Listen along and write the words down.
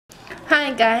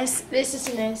Hi guys, this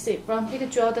is Nancy from Pick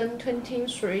Jordan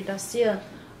 23.cn.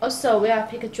 Also, we are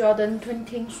Pick Jordan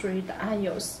 23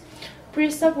 iOS.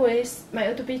 Please up with my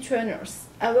YouTube channels.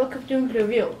 I will keep doing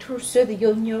review to show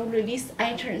you new release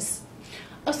items.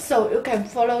 Also, you can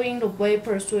follow in the web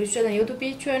persuasion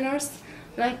YouTube channels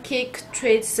like Kick,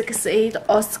 Trade 68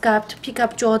 or Skype to pick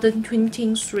up Jordan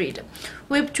 23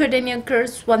 with trading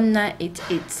occurs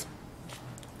 1988.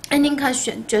 Any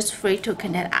question, just free to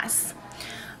contact us.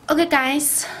 Okay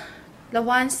guys, the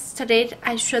ones today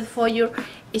I showed for you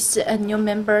is a new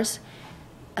members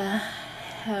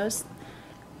house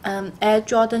Air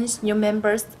Jordan's new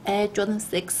members Air Jordan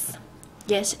 6.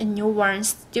 Yes, a new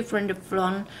ones different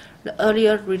from the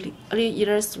earlier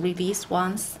years release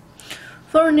ones.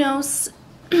 For news,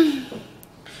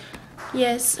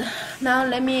 yes, now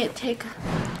let me take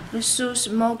the shoes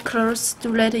more close to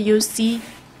let you see.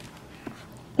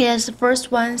 Yes, the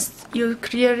first one you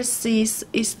clearly see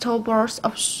is toe bars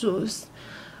of shoes.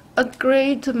 A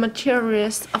great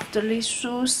materials of the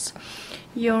shoes.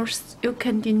 You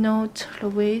can denote the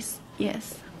waist.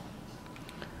 Yes.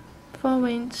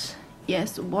 Forward.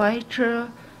 Yes, white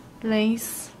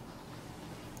lace.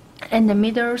 And the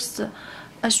middles,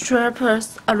 a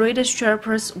strappers, a red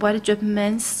strappers, white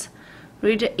jumpmans.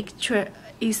 Red extra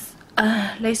is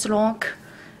a lace lock.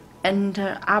 And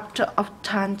after of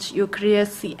time you clearly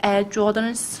see Air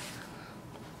Jordans.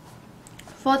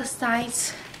 For the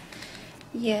sides,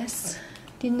 yes,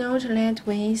 denote that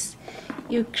waist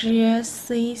you clearly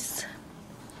see.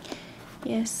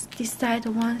 Yes, this side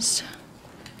ones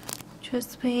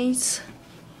chest piece,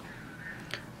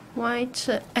 white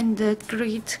and the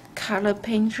great color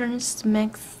patterns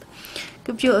makes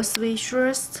give you a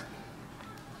sweatshirt,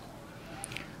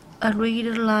 a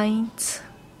red light.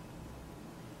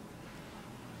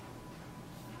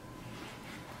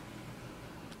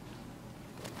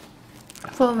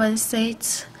 For one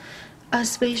set, a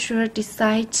special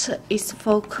design is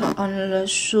focused on the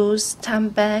shoes time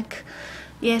bag.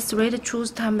 Yes, red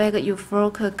shoes time bag you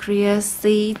focus clear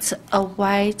seat a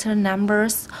white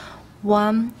numbers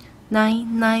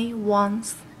 1991.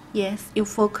 Yes, you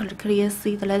focus clear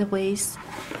seat red waist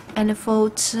and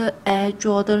photo Air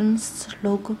Jordan's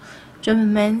logo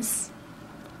German's.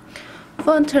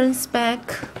 For turns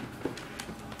back,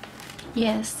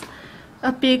 yes.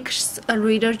 A big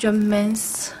reader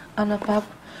Germans on the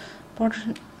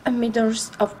bottom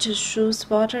middles of the shoes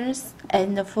buttons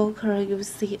and the focal you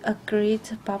see a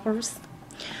great bubbles.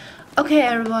 Okay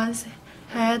everyone,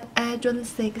 had Air Jordan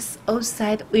 6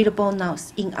 outside available now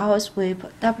in our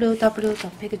web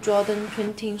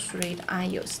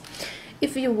www.pickjordan23iOS.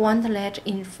 If you want that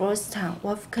in first time,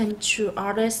 welcome to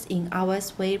others in our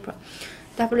web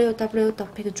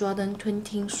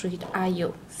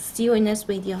www.pickjordan23iOS. See you in next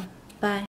video. Bye.